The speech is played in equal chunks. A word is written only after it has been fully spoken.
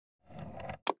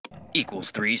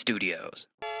equals 3 Studios.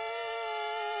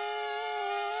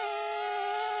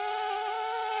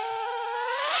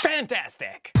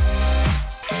 Fantastic!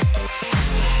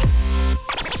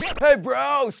 Hey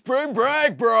bro, spring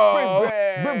break bro!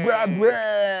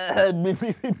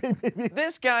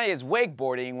 This guy is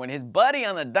wakeboarding when his buddy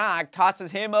on the dock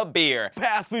tosses him a beer.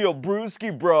 Pass me a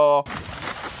brewski bro!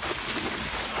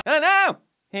 Oh no!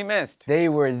 He missed. They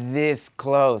were this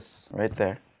close. Right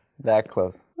there. That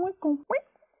close.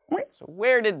 So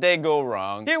where did they go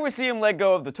wrong? Here we see him let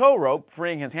go of the tow rope,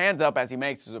 freeing his hands up as he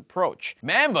makes his approach.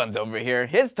 Man Bun's over here,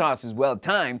 his toss is well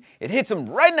timed. It hits him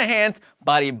right in the hands,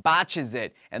 but he botches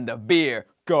it, and the beer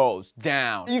goes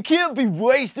down. You can't be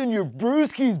wasting your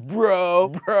brewskis,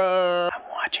 bro! I'm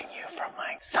watching you from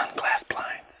my sunglass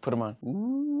blinds. Put them on.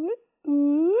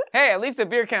 Hey, at least the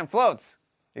beer can floats.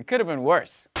 It could have been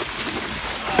worse.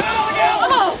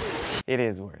 It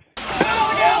is worse.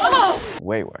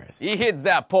 Way worse. He hits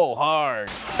that pole hard.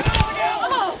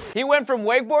 He went from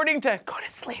wakeboarding to go to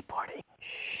sleepboarding.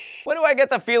 Why do I get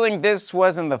the feeling this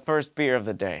wasn't the first beer of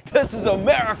the day? This is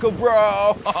America,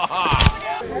 bro!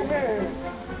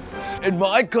 In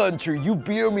my country, you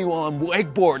beer me while I'm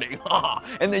wakeboarding,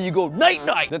 and then you go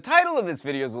night-night. The title of this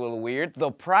video is a little weird.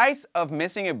 The price of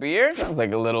missing a beer? Sounds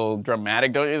like a little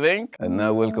dramatic, don't you think? And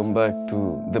now welcome back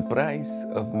to the price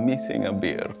of missing a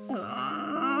beer.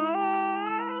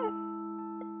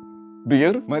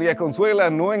 ¿Beer? María Consuela,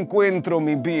 no encuentro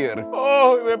mi beer.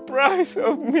 Oh, the price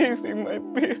of missing my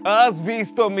beer. ¿Has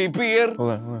visto mi beer? Hold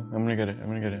on. I'm gonna get it. There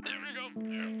we go.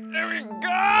 There we go!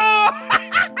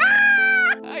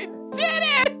 I did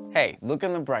it! Hey, look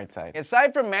on the bright side.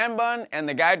 Aside from Man Bun and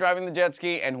the guy driving the jet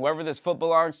ski and whoever this foot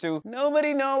belongs to,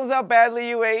 nobody knows how badly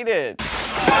you ate it.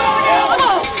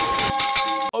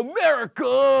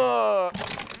 America!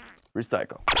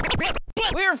 Recycle.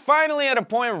 We are finally at a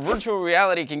point where virtual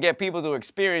reality can get people to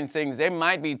experience things they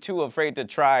might be too afraid to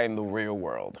try in the real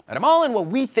world. At a mall in what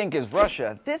we think is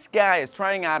Russia, this guy is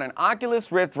trying out an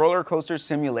Oculus Rift roller coaster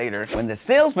simulator when the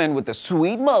salesman with the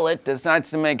sweet mullet decides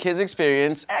to make his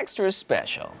experience extra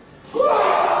special.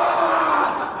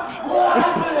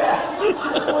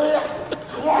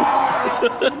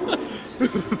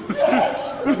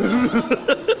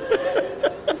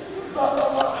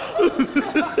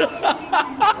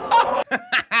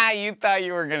 You thought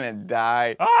you were gonna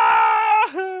die.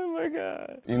 Oh my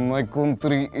God. In my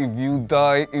country, if you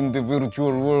die in the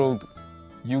virtual world,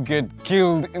 you get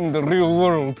killed in the real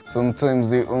world. Sometimes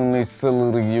the only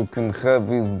celery you can have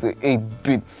is the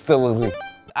 8-bit celery.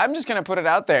 I'm just gonna put it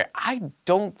out there. I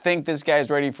don't think this guy's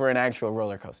ready for an actual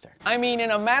roller coaster. I mean,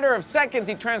 in a matter of seconds,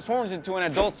 he transforms into an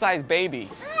adult-sized baby.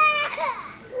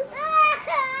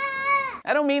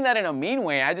 I don't mean that in a mean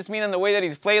way, I just mean in the way that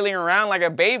he's flailing around like a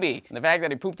baby, and the fact that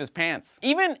he pooped his pants.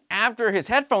 Even after his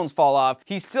headphones fall off,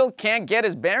 he still can't get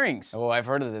his bearings. Oh, I've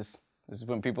heard of this. This is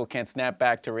when people can't snap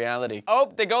back to reality.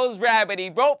 Oh, there goes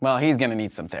Rabbity. Oh. Well, he's gonna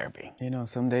need some therapy. You know,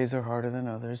 some days are harder than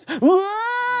others.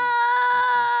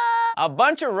 A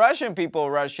bunch of Russian people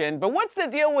rush in, but what's the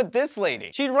deal with this lady?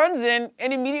 She runs in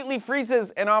and immediately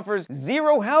freezes and offers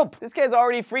zero help. This guy's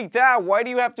already freaked out. Why do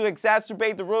you have to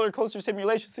exacerbate the roller coaster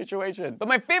simulation situation? But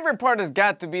my favorite part has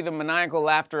got to be the maniacal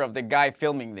laughter of the guy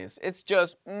filming this. It's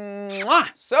just,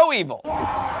 so evil.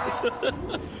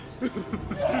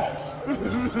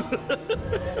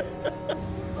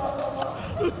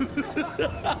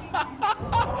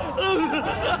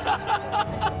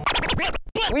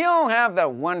 We all have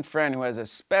that one friend who has a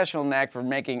special knack for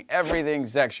making everything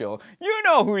sexual. You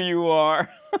know who you are.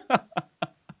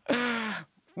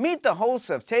 Meet the hosts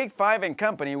of Take 5 and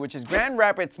Company, which is Grand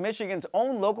Rapids, Michigan's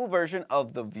own local version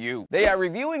of The View. They are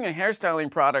reviewing a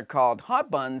hairstyling product called Hot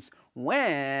Buns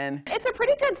when... It's a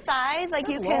pretty good size, like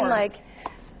you can like...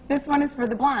 This one is for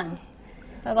the blondes.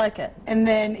 I like it. And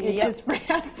then it just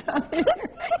has something in your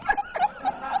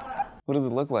hair. What does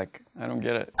it look like? I don't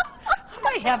get it.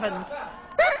 My heavens.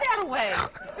 Put that away.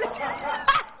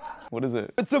 What is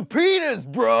it? It's a penis,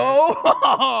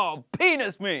 bro!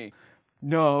 Penis me!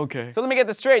 No, okay. So let me get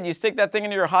this straight. You stick that thing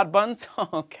into your hot buns?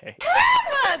 Okay.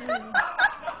 Heavens!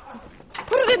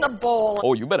 Put it in the bowl.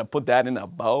 Oh, you better put that in a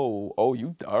bowl. Oh,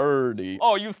 you dirty.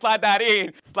 Oh, you slide that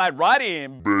in. Slide right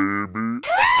in, baby.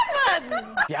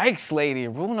 Heavens! Yikes, lady.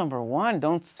 Rule number 1,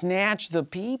 don't snatch the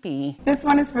pee-pee. This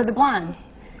one is for the blondes.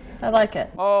 I like it.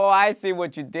 Oh, I see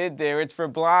what you did there. It's for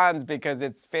blondes because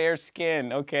it's fair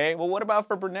skin, okay? Well, what about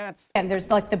for brunettes? And there's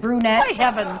like the brunette. My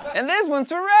heavens. And this one's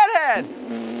for redheads.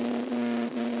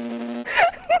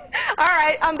 All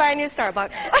right, I'm buying you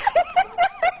Starbucks.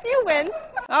 You win.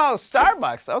 Oh,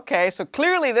 Starbucks. Okay, so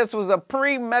clearly this was a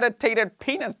premeditated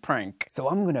penis prank. So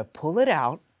I'm gonna pull it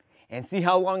out and see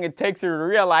how long it takes her to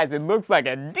realize it looks like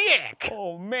a dick.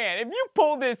 Oh man, if you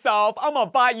pull this off, I'm gonna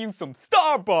buy you some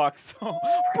Starbucks.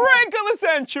 Prank of the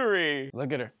century.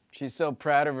 Look at her. She's so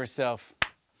proud of herself.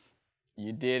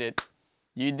 You did it.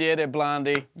 You did it,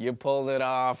 Blondie. You pulled it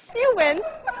off. You win.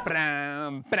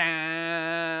 Bram,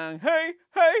 bram. Hey,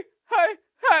 hey, hey,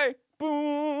 hey.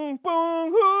 Boom,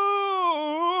 boom, hoo.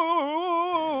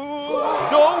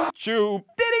 Don't you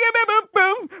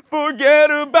forget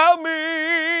about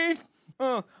me.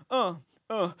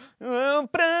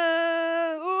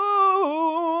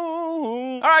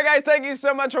 Alright guys, thank you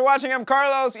so much for watching. I'm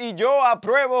Carlos y yo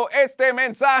apruebo este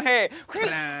mensaje.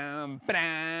 Bram,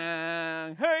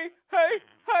 bram. Hey, hey,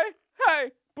 hey,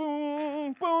 hey.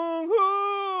 Boom, boom,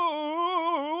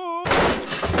 hoo.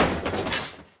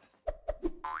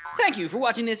 Thank you for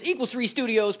watching this Equals 3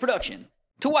 Studios production.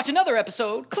 To watch another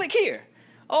episode, click here.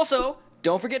 Also,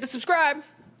 don't forget to subscribe.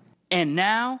 And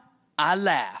now, I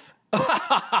laugh.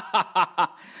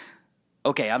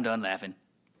 Okay, I'm done laughing.